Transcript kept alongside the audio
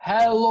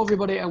Hello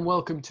everybody and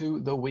welcome to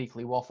the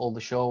Weekly Waffle, the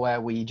show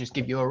where we just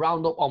give you a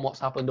roundup on what's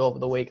happened over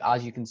the week.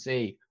 As you can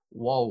see,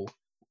 whoa,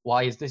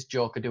 why is this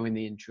joker doing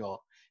the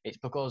intro? It's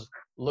because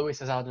Lewis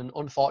has had an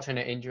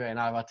unfortunate injury and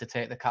I've had to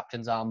take the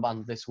captain's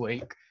armband this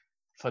week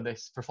for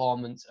this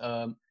performance.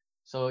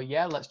 So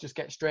yeah, let's just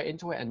get straight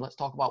into it and let's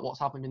talk about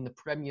what's happened in the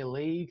Premier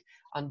League.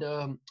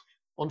 And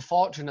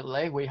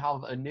unfortunately, we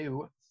have a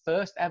new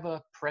first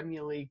ever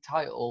Premier League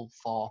title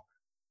for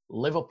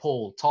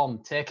Liverpool. Tom,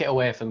 take it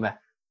away from me.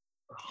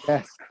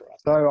 Yes,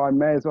 so I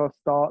may as well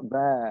start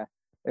there.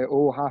 It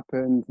all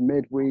happened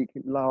midweek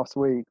last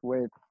week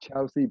with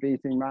Chelsea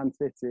beating Man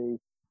City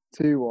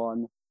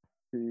 2-1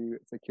 to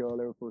secure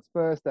Liverpool's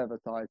first ever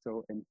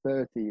title in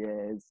 30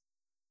 years.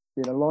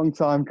 Been a long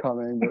time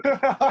coming.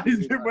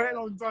 It's been waiting a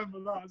long time for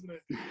that, hasn't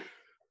it?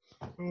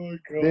 Oh,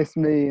 God. This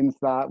means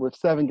that with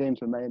 7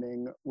 games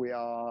remaining, we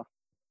are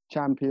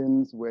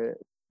champions,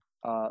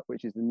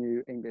 which is the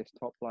new English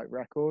top flight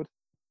record.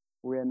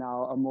 We are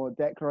now a more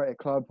decorated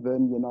club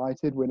than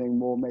United, winning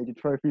more major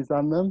trophies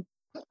than them.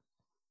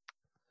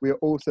 We are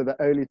also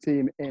the only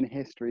team in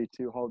history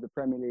to hold the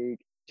Premier League,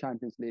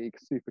 Champions League,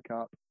 Super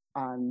Cup,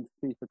 and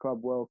FIFA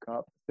Club World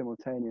Cup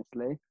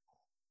simultaneously.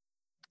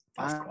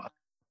 That's a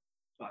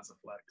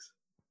flex.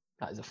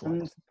 That is a flex.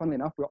 And funnily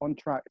enough, we're on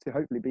track to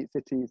hopefully beat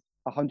City's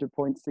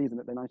 100-point season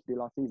that they managed to do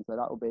last season. So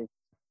that will be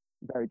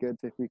very good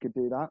if we could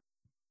do that.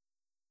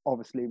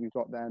 Obviously, we've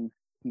got them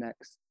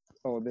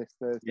this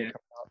Thursday coming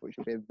up, which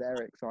will be a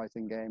very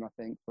exciting game, I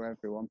think, for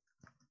everyone.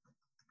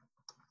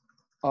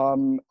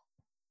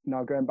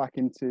 Now going back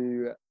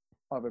into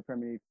other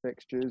Premier League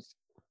fixtures.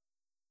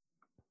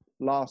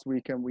 Last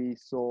weekend we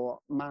saw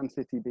Man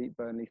City beat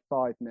Burnley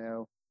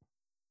 5-0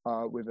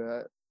 with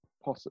a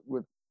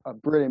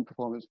brilliant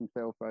performance from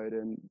Phil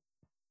Foden.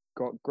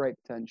 Got great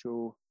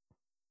potential.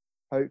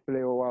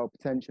 Hopefully,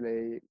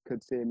 potentially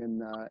could see him in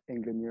the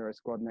England Euro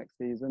squad next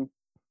season.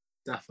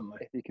 Definitely.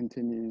 If he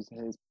continues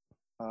his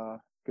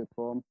good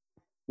form.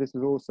 This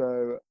was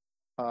also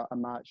a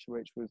match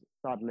which was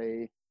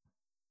sadly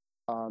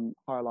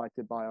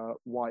highlighted by a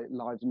White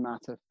Lives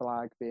Matter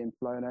flag being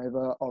flown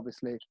over.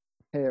 Obviously,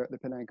 here at the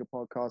Panenka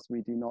podcast,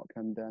 we do not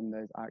condemn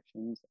those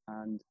actions.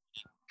 And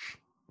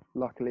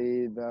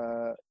luckily,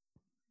 the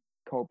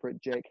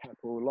culprit, Jake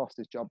Heppel, lost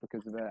his job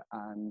because of it.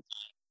 And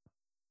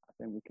I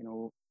think we can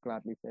all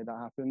gladly say that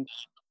happened.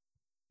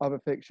 Other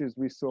fixtures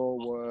we saw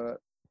were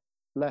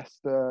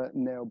Leicester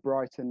 0,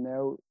 Brighton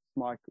 0.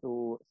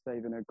 Michael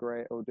doing a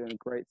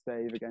great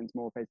save against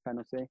Morphe's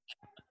penalty.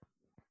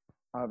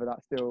 However,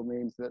 that still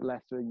means that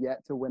Leicester are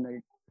yet to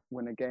win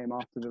a game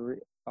after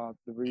the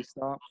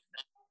restart.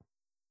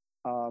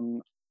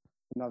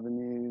 Another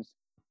news: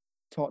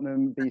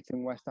 Tottenham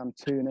beating West Ham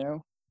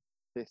 2-0.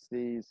 This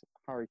sees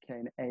Harry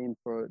Kane aim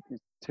for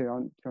his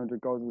 200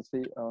 goals of the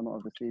season, not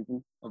of the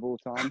season, of all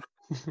time.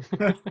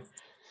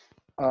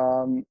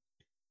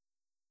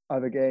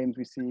 Other games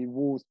we see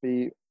Wolves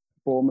beat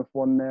Bournemouth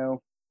 1-0.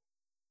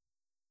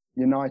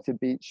 United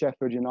beat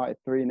Sheffield United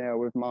 3-0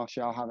 with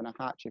Martial having a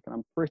hat-trick, and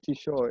I'm pretty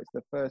sure it's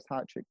the first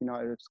hat-trick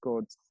United have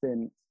scored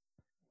since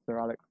Sir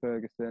Alex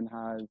Ferguson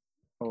has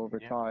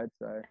retired.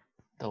 So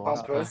the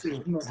last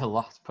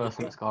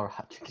person to score a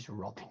hat-trick is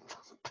Robben.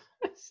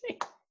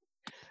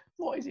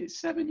 What is it,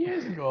 7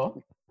 years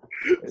ago?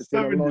 It's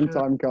been a long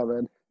time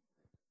coming.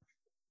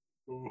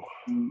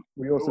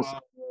 We also saw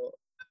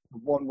a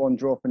 1-1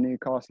 draw for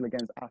Newcastle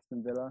against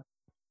Aston Villa.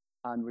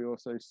 And we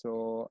also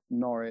saw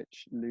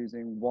Norwich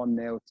losing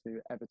 1-0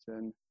 to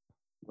Everton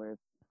with,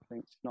 I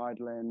think,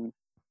 Schneiderlin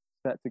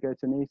set to go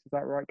to Nice. Is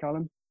that right,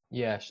 Callum?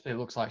 Yes, it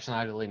looks like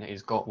Schneiderlin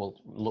has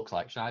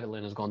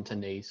gone to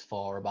Nice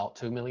for about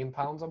 £2 million,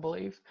 I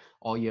believe,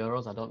 or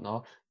euros, I don't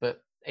know.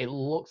 But it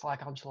looks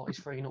like Ancelotti's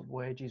freeing up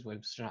wages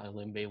with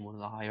Schneiderlin being one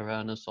of the higher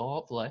earners. So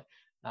hopefully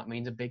that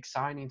means a big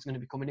signing is going to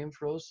be coming in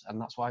for us,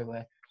 and that's why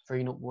we're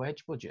freeing up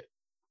wage budget.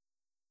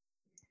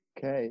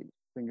 Okay,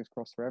 fingers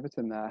crossed for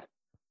Everton there.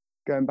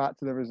 Going back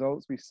to the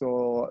results, we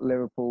saw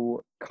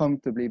Liverpool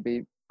comfortably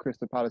beat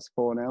Crystal Palace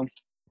 4-0.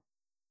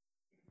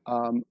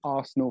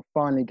 Arsenal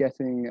finally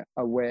getting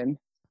a win,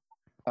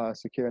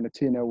 securing a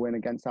 2-0 win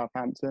against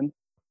Southampton.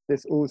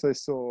 This also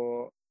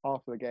saw,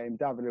 after the game,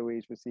 David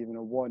Luiz receiving a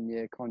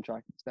 1-year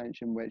contract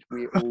extension, which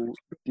we all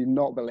do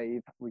not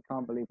believe. We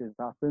can't believe this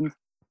happened.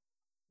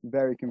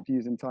 Very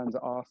confusing times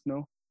at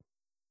Arsenal.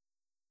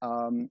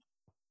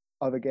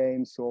 Other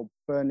games saw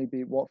Burnley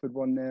beat Watford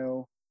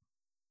 1-0.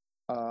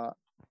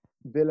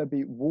 Villa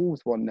beat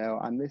Wolves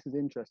 1-0, and this is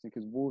interesting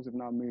because Wolves have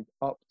now moved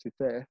up to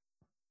 5th,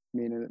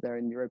 meaning that they're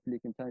in Europa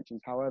League contentions.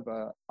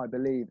 However, I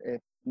believe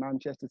if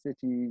Manchester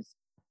City's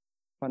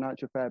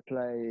financial fair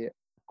play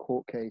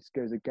court case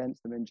goes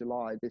against them in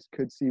July, this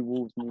could see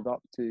Wolves move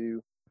up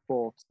to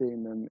 4th,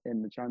 seeing them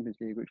in the Champions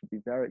League, which would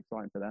be very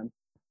exciting for them.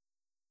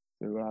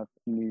 So we'll have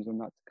news on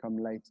that to come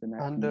later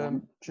next month.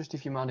 And just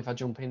if you mind if I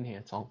jump in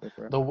here, Tom,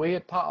 the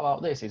weird part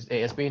about this is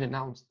it has been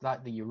announced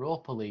that the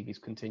Europa League is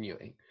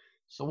continuing.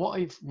 So what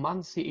if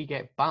Man City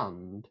get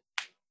banned,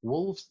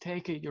 Wolves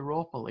take a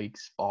Europa League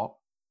spot,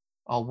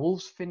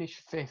 Wolves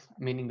finish 5th,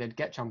 meaning they'd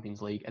get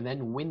Champions League, and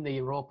then win the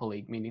Europa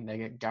League, meaning they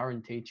get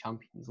guaranteed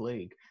Champions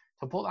League.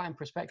 To put that in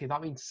perspective,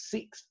 that means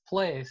 6th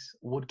place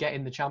would get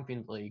in the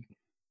Champions League,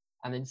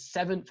 and then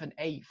 7th and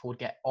 8th would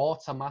get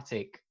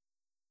automatic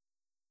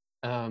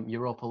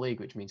Europa League,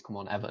 which means, come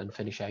on, Everton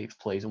finish 8th,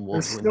 please, and There's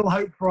Wolves still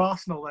hope for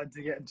Arsenal then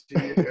to get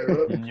into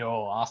Europe.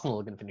 No, Arsenal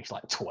are going to finish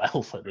like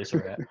 12th at this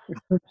rate.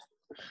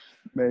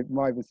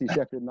 Might even see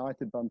Sheffield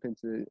United bump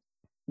into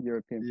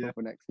European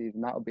football next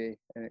season. That'll be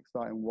an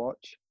exciting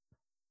watch.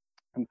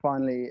 And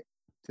finally,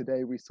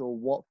 today we saw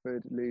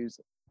Watford lose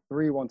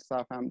 3-1 to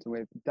Southampton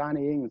with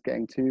Danny Ings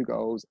getting 2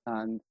 goals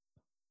and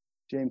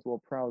James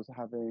Ward-Prowse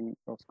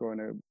scoring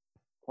a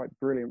quite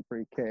brilliant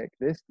free kick.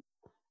 This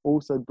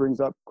also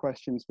brings up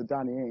questions for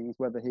Danny Ings,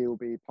 whether he will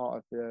be part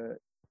of the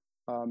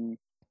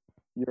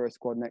Euro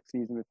squad next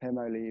season, with him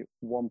only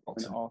 1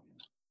 point off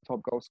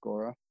top goal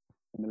scorer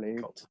in the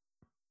league.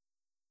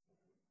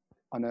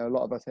 I know a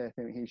lot of us here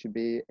think he should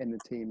be in the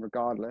team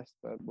regardless,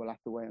 but we'll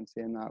have to wait and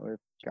see that with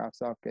Gareth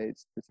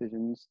Southgate's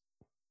decisions.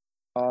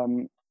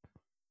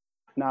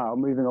 Now,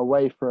 moving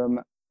away from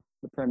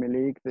the Premier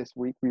League, this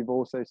week we've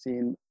also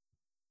seen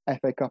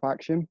FA Cup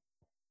action.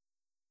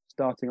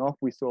 Starting off,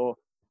 we saw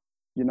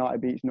United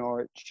beat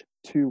Norwich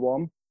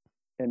 2-1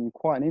 in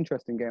quite an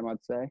interesting game,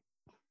 I'd say,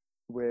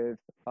 with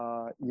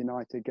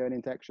United going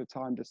into extra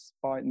time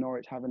despite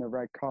Norwich having a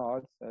red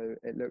card. So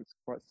it looks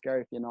quite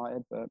scary for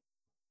United, but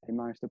they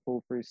managed to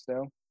pull through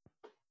still.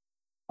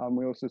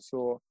 We also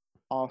saw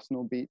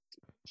Arsenal beat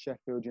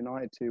Sheffield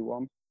United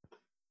 2-1.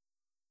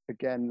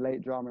 Again,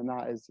 late drama in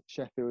that as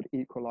Sheffield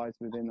equalised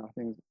within, I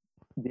think,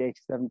 the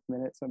 87th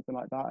minute, something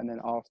like that, and then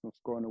Arsenal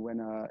scoring a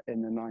winner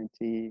in the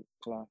 90th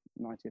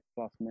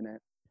plus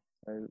minute.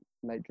 So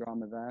late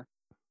drama there.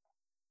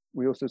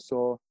 We also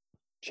saw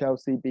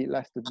Chelsea beat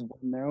Leicester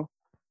 1-0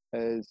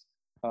 as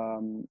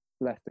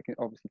Leicester can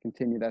obviously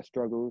continue their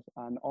struggles.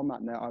 And on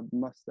that note, I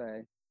must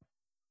say,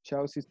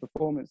 Chelsea's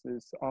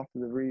performances after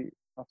the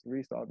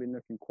restart have been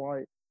looking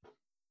quite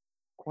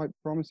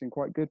promising,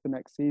 quite good for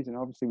next season.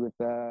 Obviously, with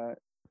their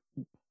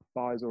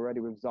buys already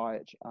with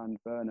Ziyech and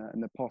Werner,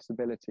 and the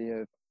possibility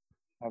of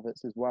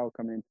Havertz as well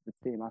coming into the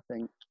team, I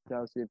think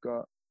Chelsea have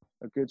got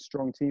a good,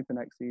 strong team for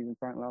next season.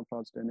 Frank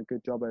Lampard's doing a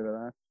good job over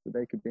there, so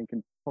they could be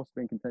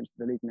possibly in contention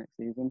for the league next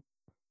season.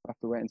 We'll have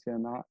to wait and see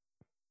on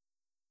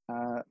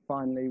that.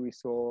 Finally, we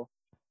saw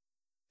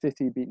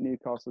City beat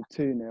Newcastle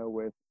 2-0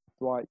 with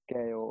Dwight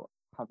Gale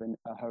having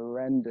a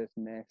horrendous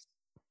miss.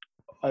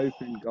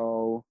 Open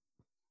goal,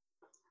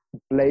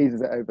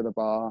 blazes it over the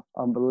bar,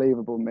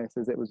 unbelievable miss,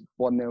 as it was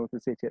 1-0 to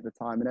City at the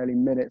time, and only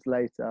minutes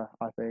later,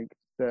 I think,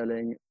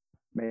 Sterling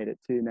made it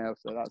 2-0,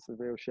 so that's a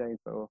real shame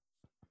for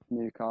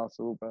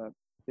Newcastle, but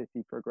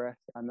City progress,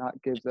 and that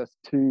gives us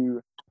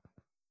 2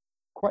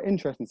 quite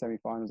interesting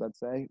semi-finals, I'd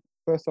say.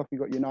 First off,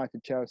 you've got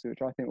United-Chelsea,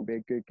 which I think will be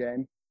a good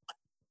game.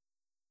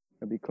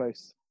 It'll be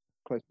close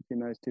between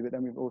those two, but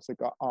then we've also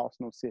got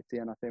Arsenal-City,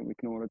 and I think we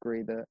can all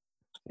agree that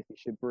City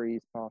should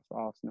breeze past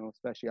Arsenal,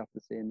 especially after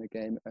seeing the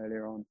game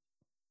earlier on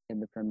in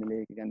the Premier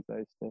League against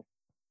those two.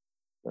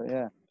 But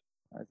yeah,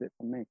 that's it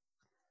from me.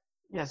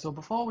 Yeah, so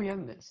before we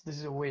end this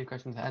is a weird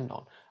question to end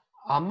on.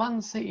 Are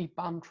Man City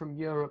banned from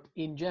Europe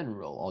in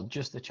general, or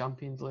just the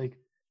Champions League?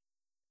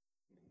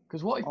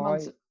 Because what if Man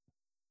City...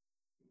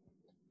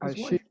 I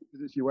assume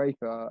because it's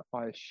UEFA,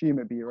 I assume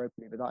it'd be Europa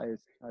League, but that is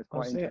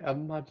quite interesting.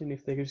 Imagine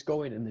if they just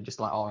go in and they're just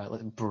like, all right,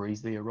 let's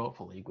breeze the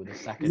Europa League with a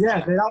second Yeah,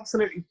 team. they'd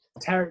absolutely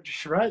tear it to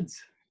shreds.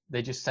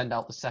 They just send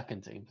out the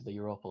second team for the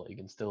Europa League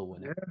and still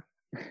win it.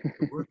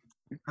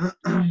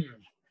 Yeah.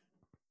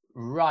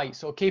 Right,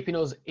 so keeping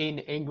us in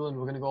England,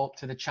 we're going to go up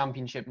to the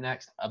Championship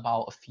next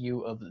about a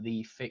few of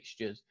the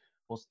fixtures.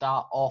 We'll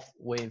start off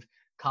with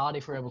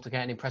Cardiff were able to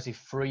get an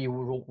impressive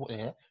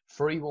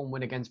 3-1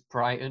 win against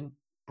Brighton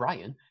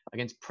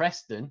against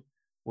Preston,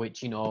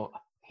 which,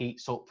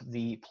 heats up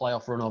the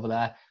playoff run over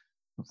there.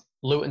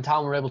 Luton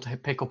Town were able to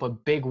pick up a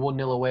big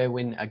 1-0 away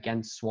win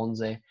against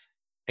Swansea.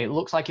 It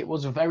looks like it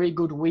was a very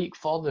good week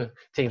for the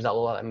teams that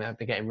look like they might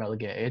be getting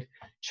relegated.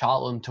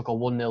 Charlton took a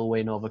 1-0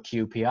 win over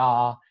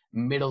QPR.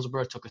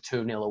 Middlesbrough took a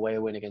 2-0 away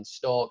win against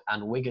Stoke,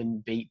 and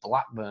Wigan beat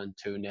Blackburn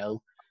 2-0.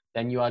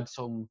 Then you had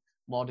some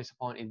more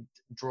disappointing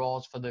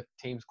draws for the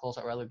teams close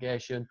at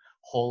relegation.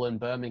 Hull and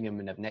Birmingham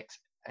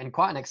and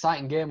quite an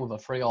exciting game with a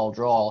 3-3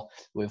 draw,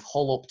 with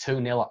Hull up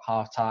 2-0 at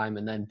half-time,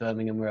 and then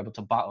Birmingham were able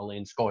to battle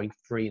in, scoring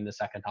 3 in the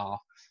second half,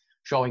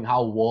 showing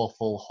how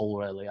woeful Hull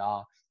really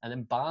are. And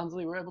then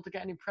Barnsley were able to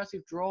get an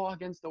impressive draw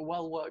against a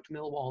well-worked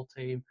Millwall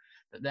team.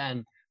 But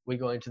then we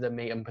go into the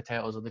meat and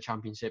potatoes of the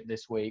Championship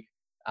this week,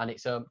 and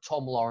it's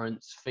Tom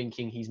Lawrence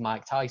thinking he's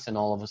Mike Tyson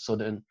all of a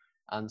sudden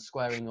and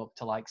squaring up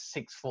to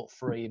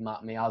 6'3"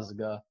 Matt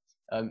Miazga.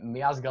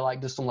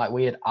 Miazga does some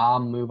weird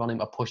arm move on him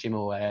to push him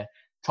away.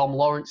 Tom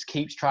Lawrence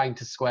keeps trying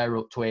to square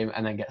up to him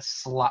and then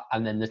gets slapped,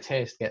 and then the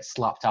taste gets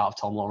slapped out of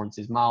Tom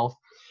Lawrence's mouth.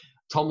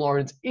 Tom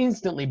Lawrence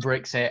instantly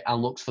bricks it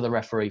and looks for the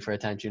referee for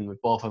attention, with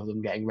both of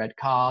them getting red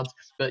cards.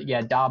 But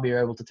yeah, Derby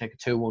are able to take a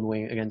 2-1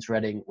 win against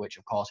Reading, which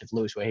of course, if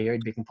Lewis were here,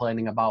 he'd be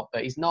complaining about,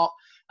 but he's not.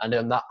 And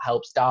that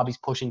helps Derby's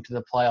pushing to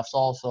the playoffs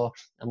also.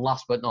 And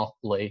last but not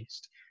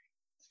least,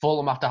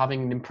 Fulham, after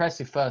having an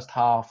impressive first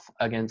half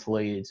against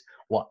Leeds,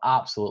 were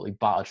absolutely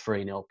battered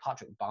 3-0.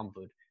 Patrick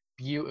Bamford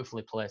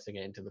beautifully placing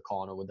it into the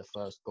corner with the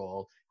first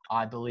goal.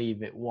 I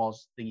believe it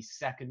was the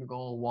second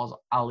goal was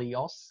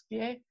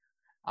Alioski.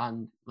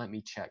 And let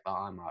me check that.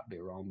 I might be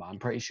wrong, but I'm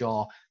pretty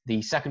sure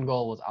the second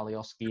goal was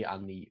Alioski,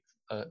 and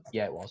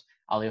it was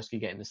Alioski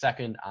getting the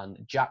second and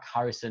Jack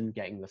Harrison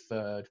getting the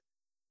third.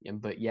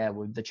 But yeah,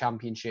 with the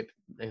Championship,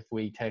 if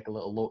we take a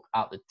little look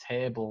at the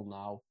table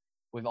now,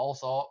 we've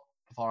also,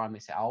 before I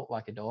miss it out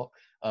like a dork,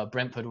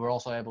 Brentford were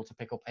also able to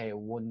pick up a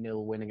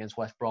 1-0 win against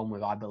West Brom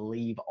with, I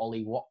believe,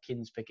 Ollie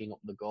Watkins picking up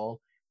the goal.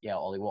 Yeah,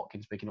 Ollie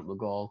Watkins picking up the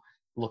goal,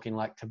 looking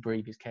like to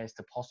breathe his case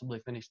to possibly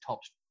finish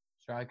top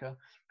striker.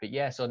 But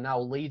yeah, so now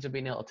Leeds have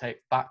been able to take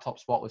back top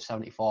spot with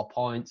 74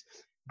 points.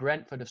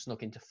 Brentford have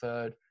snuck into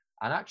third.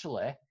 And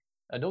actually,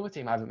 another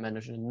team I haven't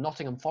mentioned,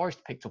 Nottingham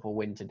Forest picked up a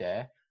win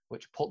today,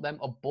 which put them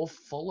above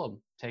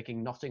Fulham,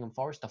 taking Nottingham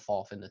Forest to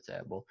fourth in the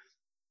table.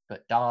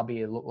 But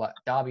Derby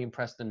and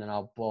Preston are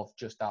now both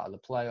just out of the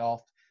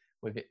playoff,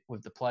 with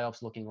the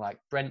playoffs looking like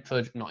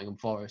Brentford, Nottingham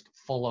Forest,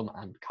 Fulham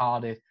and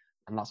Cardiff.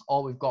 And that's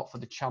all we've got for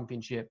the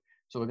Championship.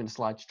 So we're going to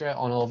slide straight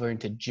on over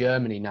into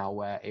Germany now,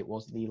 where it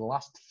was the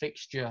last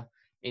fixture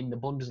in the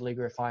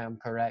Bundesliga, if I am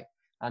correct.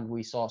 And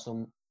we saw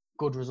some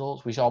good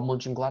results. We saw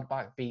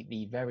Mönchengladbach beat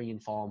the very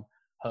informed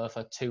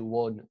Hertha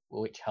 2-1,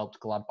 which helped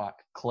Gladbach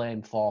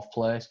claim fourth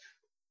place.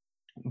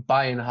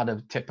 Bayern had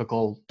a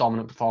typical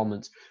dominant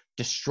performance,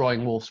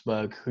 destroying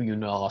Wolfsburg,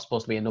 who are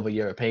supposed to be another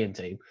European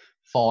team,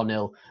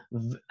 4-0.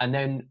 And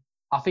then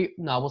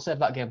we'll save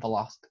that game for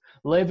last.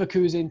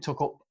 Leverkusen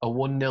took up a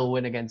 1-0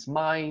 win against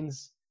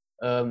Mainz.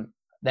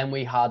 Then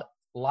we had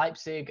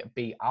Leipzig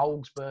beat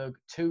Augsburg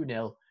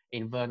 2-0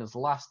 in Werner's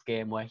last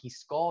game, where he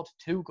scored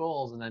 2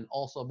 goals and then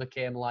also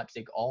became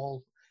Leipzig's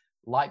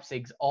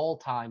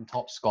all-time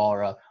top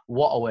scorer.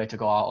 What a way to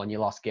go out on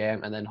your last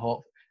game, and then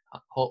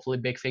hopefully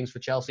big things for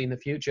Chelsea in the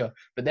future.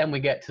 But then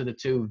we get to the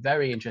 2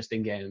 very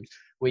interesting games.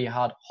 We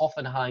had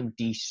Hoffenheim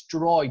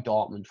destroy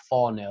Dortmund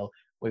 4-0,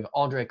 with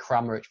Andre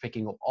Kramaric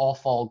picking up all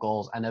 4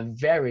 goals and a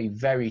very,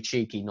 very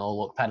cheeky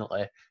no-look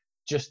penalty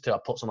just to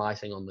put some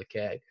icing on the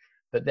cake.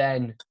 But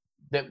then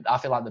I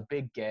feel like the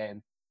big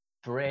game,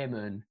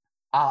 Bremen,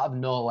 out of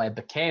nowhere,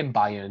 became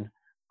Bayern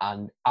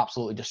and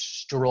absolutely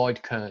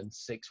destroyed Köln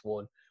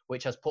 6-1,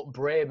 which has put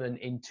Bremen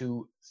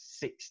into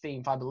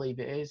 16th, I believe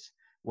it is,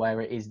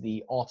 where it is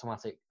the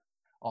relegation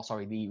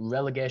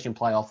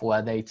playoff,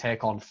 where they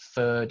take on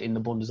third in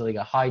the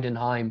Bundesliga,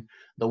 Heidenheim.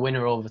 The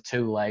winner over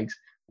 2 legs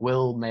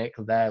will make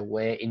their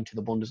way into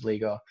the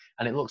Bundesliga.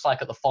 And it looks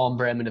like at the form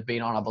Bremen have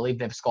been on, I believe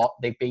they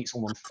beat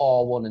someone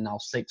 4-1 and now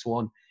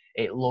 6-1.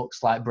 It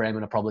looks like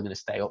Bremen are probably going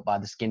to stay up by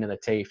the skin of their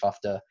teeth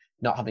after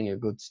not having a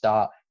good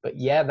start. But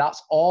yeah,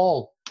 that's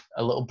all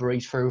a little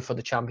breeze through for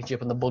the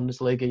Championship and the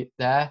Bundesliga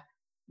there.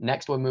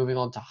 Next, we're moving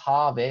on to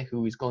Harvey,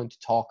 who is going to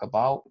talk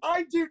about...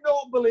 I do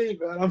not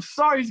believe it. I'm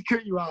sorry to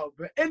cut you out,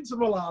 but Inter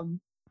Milan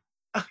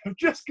have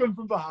just come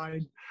from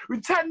behind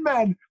with 10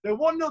 men. They're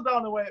 1-0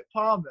 down away at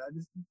Parma,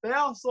 and they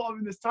are sort of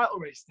in this title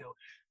race still.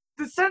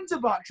 The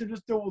centre-backs have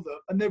just doubled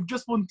up, and they've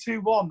just won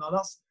 2-1. Now,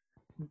 that's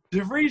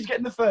De Vries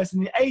getting the first in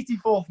the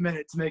 84th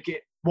minute to make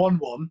it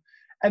 1-1.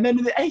 And then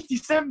in the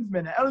 87th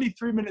minute, only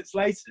 3 minutes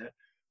later,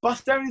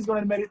 Bastoni's gone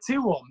and made it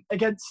 2-1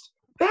 against...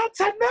 They had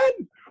 10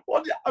 men!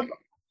 What?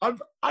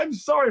 I'm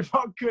sorry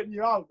about cutting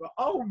you out, but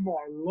oh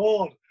my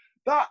Lord.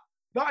 That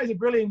is a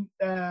brilliant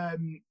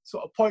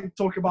sort of point to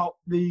talk about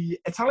the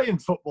Italian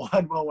football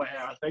and while we're here,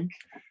 I think.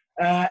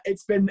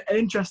 It's been an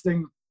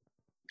interesting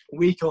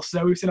week or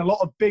so. We've seen a lot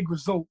of big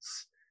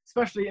results,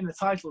 especially in the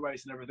title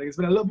race and everything. There's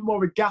been a little bit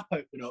more of a gap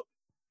open up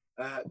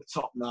at the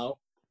top now.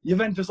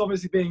 Juventus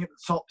obviously being at the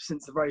top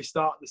since the very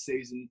start of the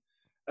season.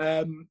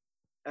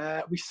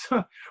 We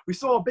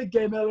saw a big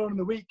game earlier on in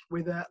the week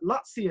with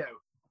Lazio.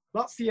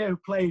 Lazio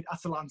played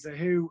Atalanta,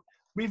 who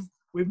we've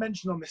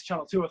mentioned on this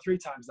channel 2 or 3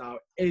 times now,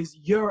 is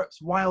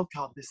Europe's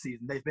wildcard this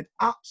season. They've been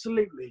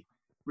absolutely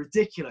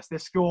ridiculous.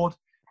 They've scored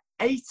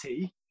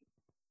 80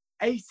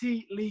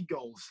 league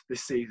goals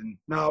this season.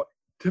 Now,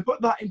 to put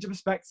that into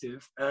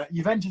perspective,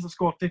 Juventus have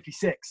scored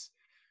 56.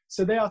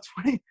 So they are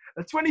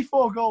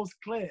 24 goals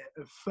clear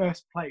of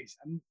first place.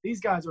 And these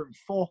guys are in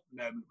 4th at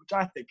the moment, which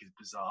I think is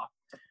bizarre.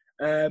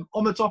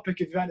 On the topic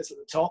of Juventus at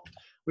the top,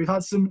 we've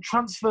had some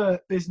transfer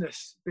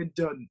business been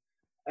done,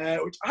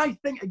 which I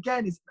think,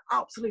 again, is an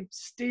absolute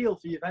steal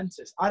for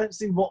Juventus. I don't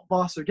see what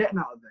Barca are getting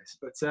out of this,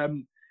 but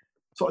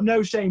sort of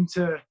no shame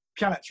to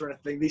Pjanic or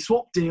anything. The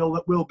swap deal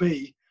that will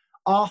be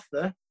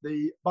Arthur,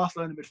 the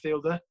Barcelona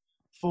midfielder,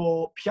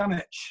 for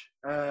Pjanic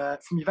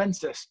from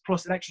Juventus,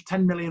 plus an extra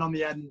 10 million on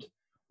the end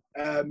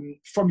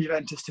from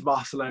Juventus to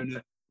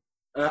Barcelona.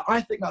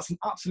 I think that's an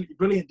absolutely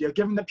brilliant deal,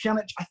 given that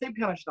Pjanic, I think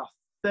Pjanic is now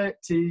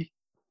 30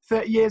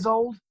 years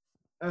old.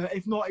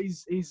 If not,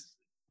 he's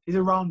He's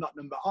around that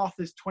number.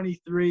 Arthur's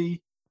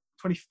 23,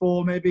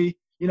 24 maybe.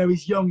 You know,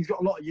 he's young. He's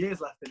got a lot of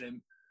years left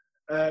in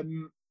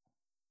him.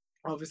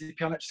 Obviously,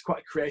 Pjanic is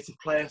quite a creative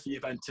player for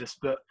Juventus,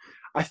 but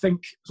I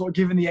think sort of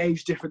given the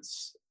age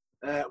difference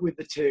with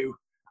the two,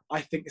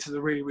 I think this is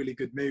a really, really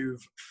good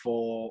move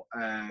for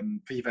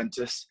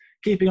Juventus.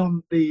 Keeping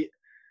on the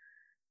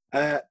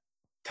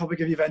topic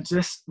of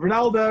Juventus,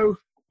 Ronaldo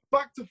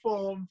back to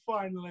form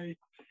finally.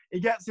 He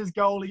gets his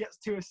goal. He gets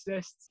 2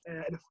 assists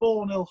in a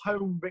 4-0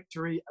 home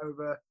victory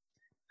over, I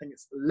think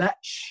it's Lech.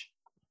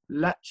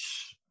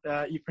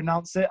 You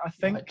pronounce it, I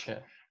think.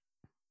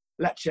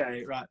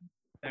 Lecce, right.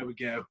 There we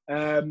go.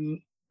 0-0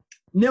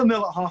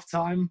 at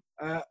half-time.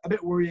 A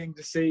bit worrying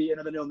to see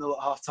another 0-0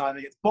 at half-time.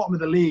 It's bottom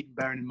of the league,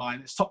 bearing in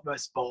mind. It's top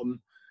versus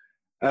bottom.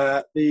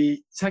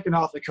 The second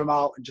half, they come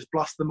out and just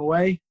blast them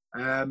away.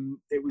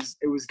 It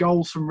was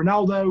goals from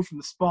Ronaldo from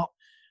the spot.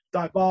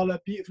 Dybala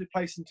beautifully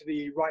placed into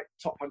the right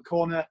top-hand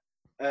corner.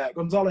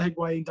 Gonzalo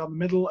Higuain down the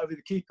middle over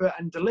the keeper,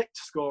 and De Ligt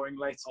scoring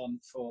late on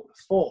for the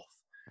fourth.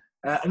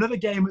 Another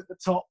game at the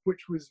top,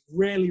 which was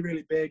really,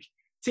 really big.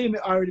 Team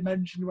that I already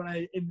mentioned when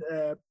I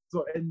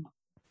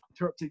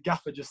interrupted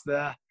Gaffer just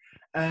there.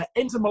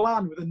 Inter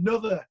Milan with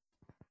another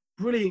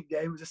brilliant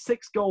game. It was a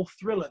 6-goal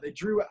thriller. They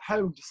drew at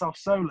home to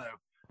Sassuolo.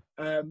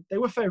 They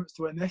were favourites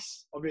to win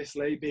this,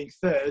 obviously, being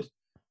third.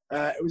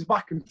 It was a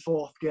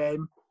back-and-forth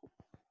game.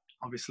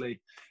 Obviously,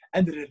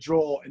 ended in a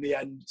draw in the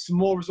end. Some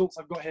more results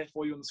I've got here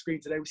for you on the screen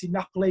today. We see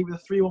Napoli with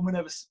a 3-1 win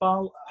over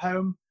Spal at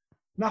home.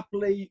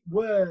 Napoli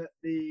were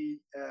the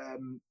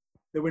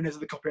winners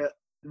of the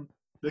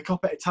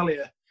Coppa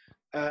Italia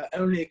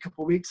only a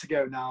couple of weeks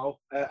ago now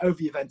over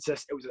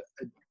Juventus. It was a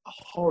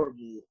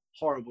horrible,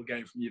 horrible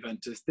game from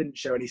Juventus. Didn't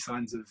show any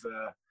signs of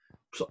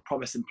sort of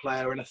promising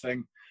play or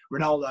anything.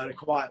 Ronaldo had a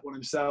quiet one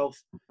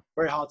himself.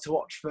 Very hard to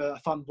watch for a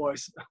fan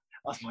voice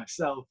as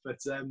myself. But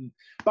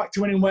back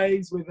to winning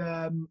ways with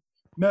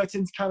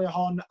Mertens,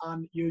 Callejon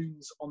and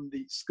Younes on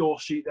the score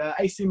sheet there.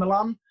 AC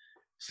Milan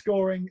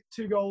scoring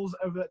 2 goals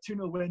over a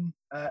 2-0 win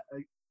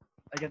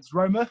against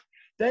Roma.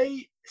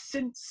 They,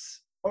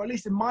 since, or at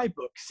least in my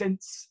book,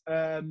 since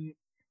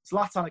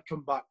Zlatan had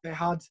come back, they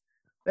had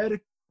a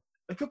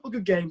couple of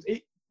good games.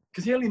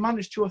 Because he only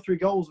managed 2 or 3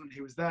 goals when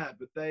he was there,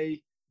 but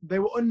they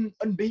were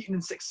unbeaten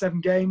in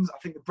 6-7 games. I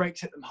think the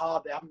breaks hit them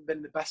hard. They haven't been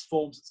in the best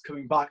form since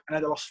coming back. And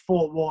they lost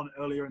 4-1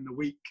 earlier in the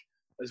week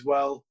as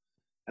well.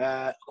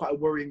 Quite a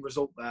worrying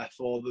result there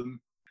for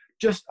them.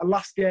 Just a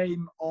last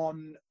game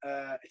on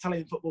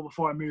Italian football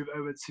before I move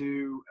over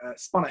to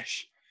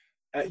Spanish.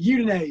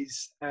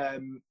 Udinese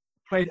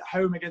played at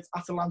home against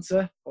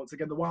Atalanta, once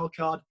again the wild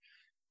card,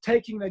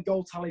 taking their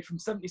goal tally from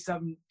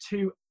 77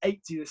 to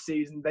 80 this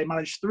season. They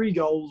managed 3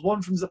 goals,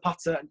 1 from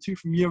Zapata and 2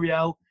 from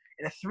Uriel,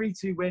 in a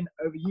 3-2 win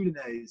over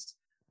Udinese.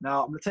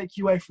 Now, I'm going to take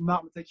you away from that.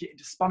 I'm going to take you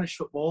into Spanish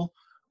football,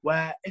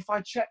 where if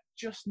I check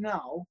just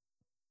now,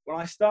 when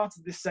I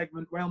started this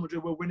segment, Real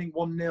Madrid were winning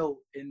 1-0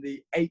 in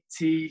the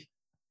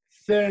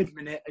 83rd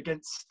minute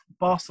against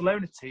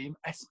Barcelona team,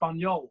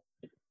 Espanyol.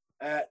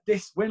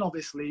 This win,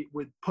 obviously,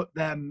 would put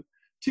them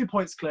 2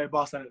 points clear of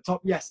Barcelona at the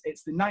top. Yes,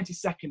 it's the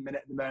 92nd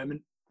minute at the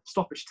moment,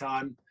 stoppage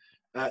time.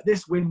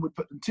 This win would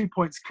put them 2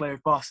 points clear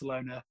of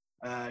Barcelona,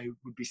 who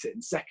would be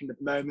sitting second at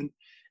the moment.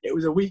 It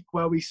was a week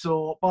where we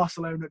saw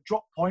Barcelona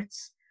drop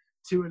points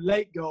to a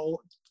late goal.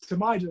 To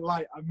my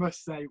delight, I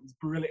must say, it was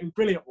brilliant. It was a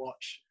brilliant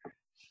watch.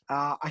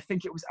 I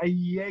think it was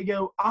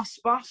Iago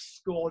Aspas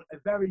scored a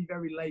very,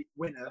 very late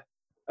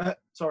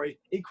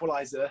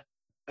equaliser.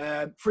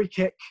 Free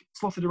kick,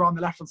 slotted around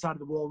the left-hand side of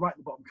the wall, right in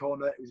the bottom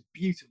corner. It was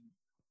beautiful.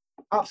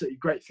 Absolutely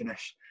great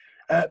finish.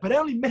 But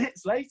only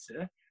minutes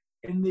later,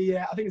 in the,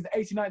 I think it was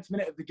the 89th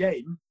minute of the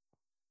game,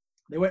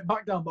 they went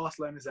back down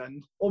Barcelona's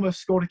end, almost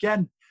scored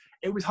again.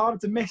 It was harder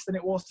to miss than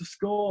it was to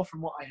score,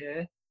 from what I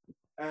hear.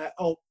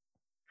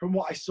 From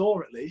what I saw,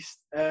 at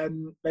least.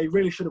 They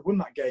really should have won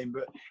that game.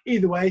 But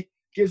either way,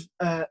 gives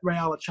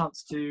Real a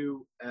chance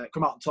to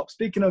come out on top.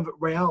 Speaking of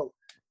Real,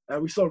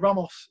 we saw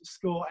Ramos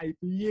score a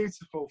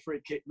beautiful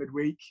free kick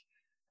midweek.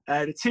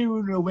 The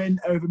 2-0 win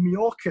over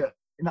Mallorca.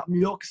 In that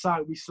Mallorca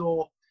side, we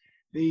saw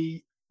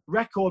the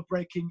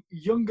record-breaking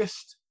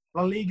youngest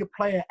La Liga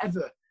player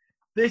ever.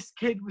 This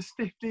kid was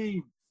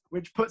 15,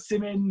 which puts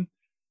him in,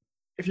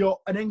 if you're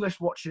an English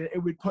watcher,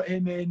 it would put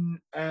him in,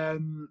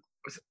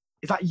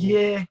 is that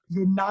year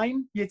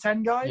 9, year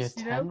 10, guys? Year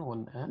 10,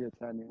 wouldn't it? Year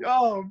 10, yeah.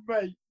 Oh,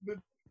 mate,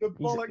 the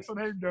bollocks on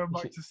him going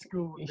back to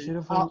school would be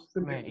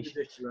absolutely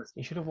ridiculous.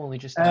 He should have only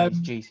just started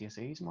his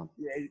GCSEs, man.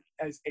 Yeah,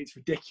 it's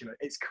ridiculous.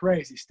 It's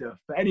crazy stuff.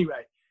 But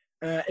anyway,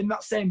 in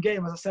that same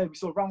game, as I said, we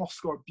saw Ramos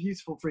score a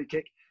beautiful free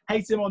kick.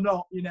 Hate him or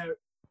not,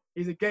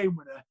 he's a game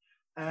winner.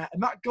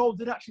 And that goal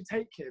did actually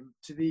take him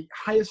to the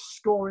highest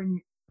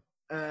scoring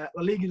La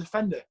Liga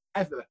defender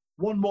ever.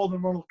 One more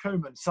than Ronald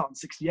Koeman, sat on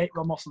 68,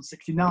 Ramos on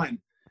 69.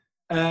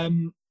 A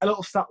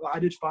little stat that I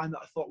did find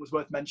that I thought was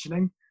worth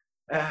mentioning.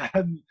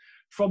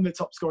 From the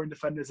top scoring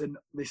defenders in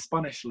the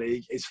Spanish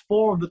league is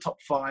 4 of the top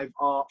 5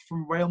 are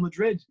from Real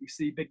Madrid. You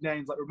see big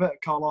names like Roberto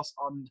Carlos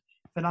and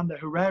Fernando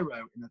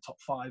Herrero in the top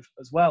 5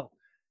 as well.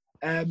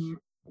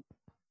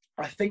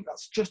 I think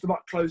that's just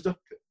about closed up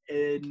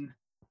in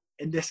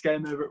this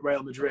game over at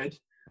Real Madrid.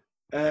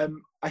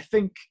 I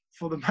think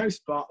for the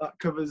most part that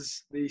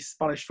covers the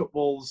Spanish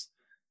football's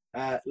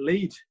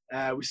lead.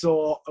 We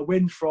saw a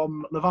win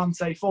from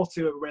Levante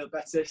 4-2 over Real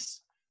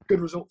Betis.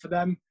 Good result for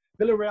them.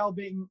 Villarreal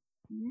being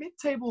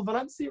mid-table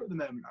Valencia at the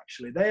moment.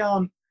 Actually, they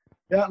aren't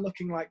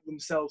looking like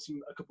themselves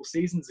from a couple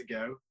seasons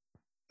ago.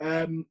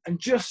 And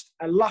just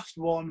a last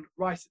one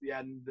right at the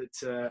end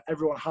that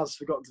everyone has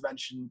forgotten to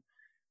mention.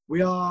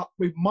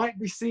 We might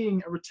be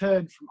seeing a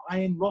return from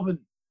Arjen Robben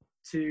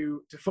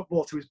to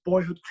football, to his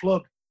boyhood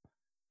club,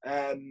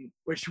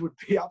 which would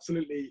be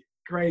absolutely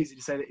crazy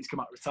to say that he's come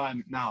out of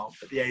retirement now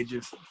at the age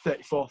of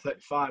 34,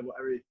 35,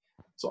 whatever he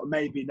sort of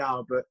may be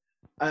now. But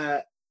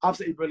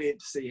absolutely brilliant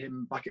to see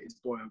him back at his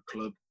boyhood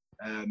club.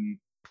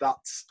 That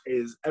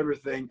is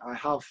everything I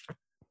have.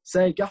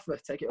 Say, Gaffer,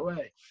 take it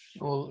away.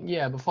 Well,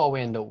 yeah, before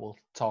we end up, we'll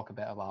talk a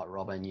bit about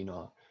Robben. You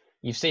know,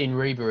 you've seen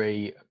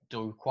Ribery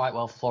do quite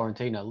well for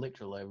Fiorentina.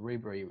 Literally,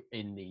 Ribery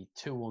in the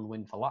 2-1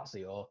 win for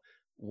Lazio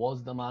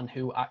was the man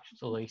who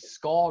actually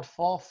scored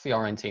for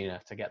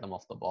Fiorentina to get them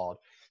off the board.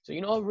 So,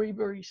 you know,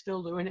 Ribery's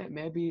still doing it.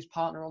 Maybe his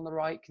partner on the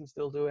right can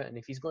still do it. And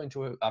if he's going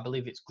to, I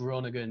believe it's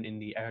Groningen in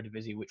the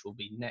Eredivisie, which will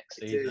be next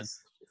season,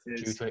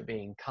 due to it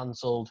being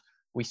cancelled.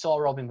 We saw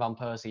Robin van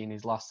Persie in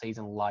his last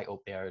season light up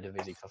the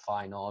Eredivisie for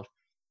Feyenoord.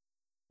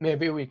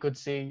 Maybe we could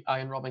see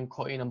Arjen Robben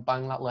cut in and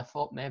bang that left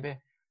foot, maybe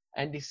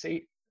end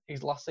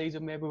his last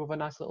season maybe with a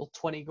nice little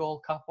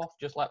 20-goal cap off,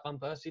 just like Van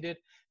Persie did.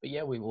 But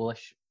yeah, we will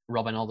wish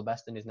Robben all the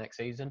best in his next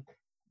season.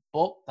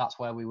 But that's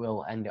where we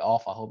will end it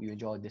off. I hope you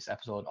enjoyed this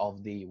episode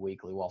of the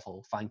Weekly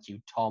Waffle. Thank you,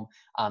 Tom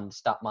and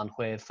Statman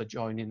Wave, for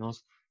joining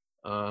us.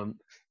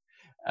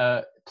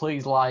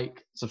 Please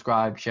like,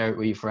 subscribe, share it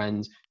with your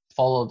friends.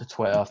 Follow the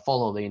Twitter,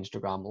 follow the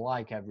Instagram,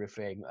 like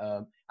everything.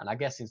 And I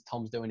guess since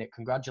Tom's doing it,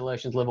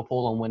 congratulations,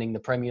 Liverpool, on winning the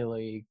Premier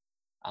League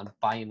and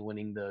Bayern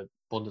winning the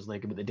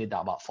Bundesliga, but they did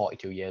that about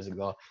 42 years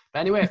ago.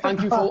 But anyway,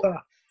 thank you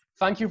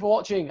for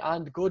watching,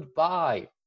 and goodbye.